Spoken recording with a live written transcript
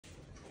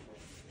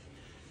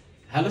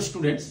Hello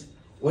students,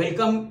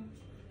 welcome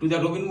to the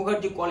Rabin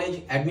Mukherjee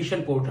College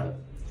admission portal.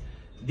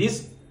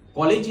 This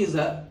college is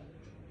a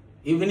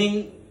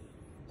evening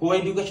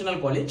co-educational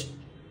college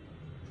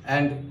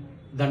and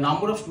the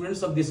number of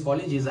students of this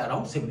college is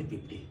around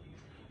 750.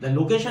 The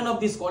location of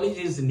this college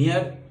is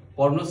near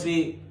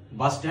Pornosri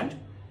bus stand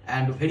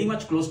and very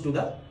much close to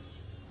the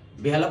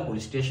Behala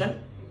police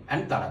station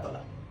and Taratala.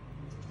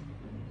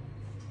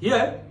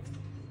 Here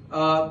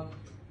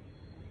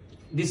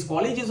this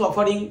college is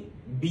offering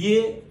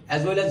BA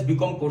as well as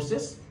BCom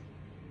courses,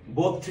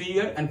 both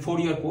 3-year and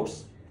 4-year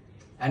course,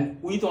 and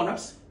with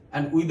honors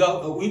and with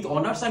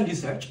honors and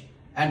research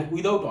and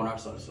without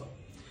honors also.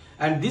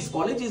 And this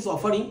college is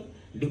offering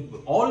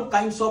all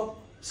kinds of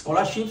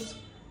scholarships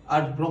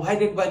are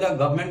provided by the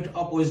government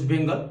of West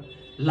Bengal,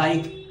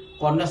 like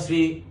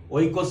Karnasri,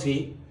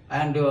 Oikosri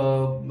and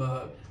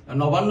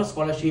Navanna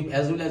scholarship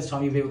as well as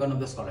Swami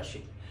Vivekananda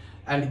scholarship.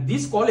 And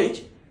this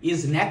college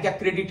is NAC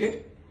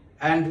accredited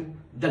and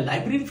the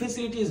library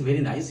facility is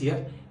very nice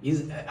here.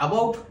 Is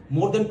about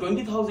more than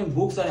 20,000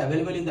 books are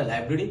available in the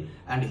library,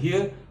 and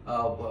here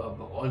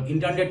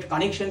internet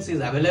connections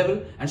is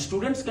available and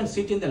students can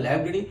sit in the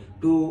library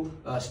to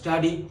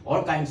study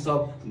all kinds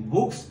of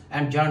books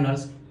and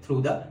journals through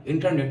the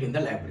internet in the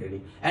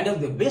library. And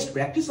the best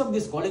practice of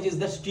this college is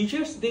that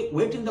teachers, they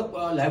wait in the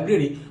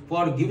library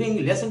for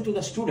giving lesson to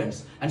the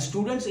students, and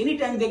students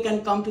anytime they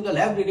can come to the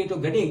library to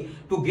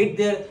get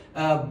their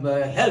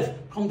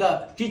help from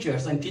the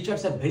teachers, and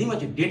teachers are very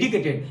much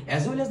dedicated,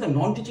 as well as the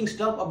non-teaching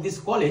staff of this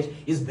college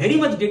is very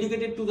much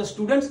dedicated to the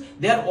students.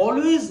 They are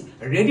always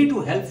ready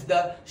to help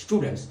the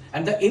students,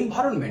 and the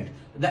environment,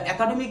 the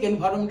academic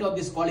environment of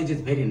this college is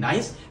very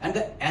nice, and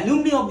the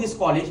alumni of this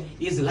college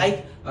is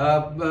like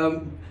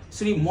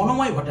Sri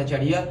Monomai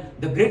Bhattacharya,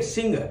 the great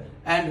singer,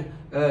 and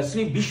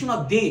Sri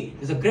Vishwanath De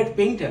is a great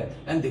painter,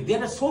 and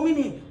there are so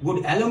many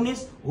good alumni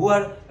who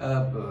are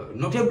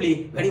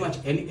notably very much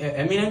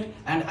eminent,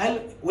 and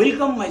I'll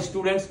welcome my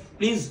students.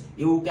 Please,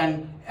 you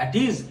can at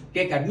least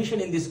take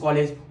admission in this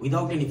college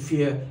without any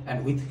fear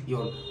and with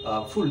your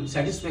full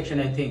satisfaction.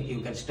 I think you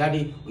can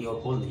study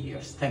your whole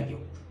years. Thank you.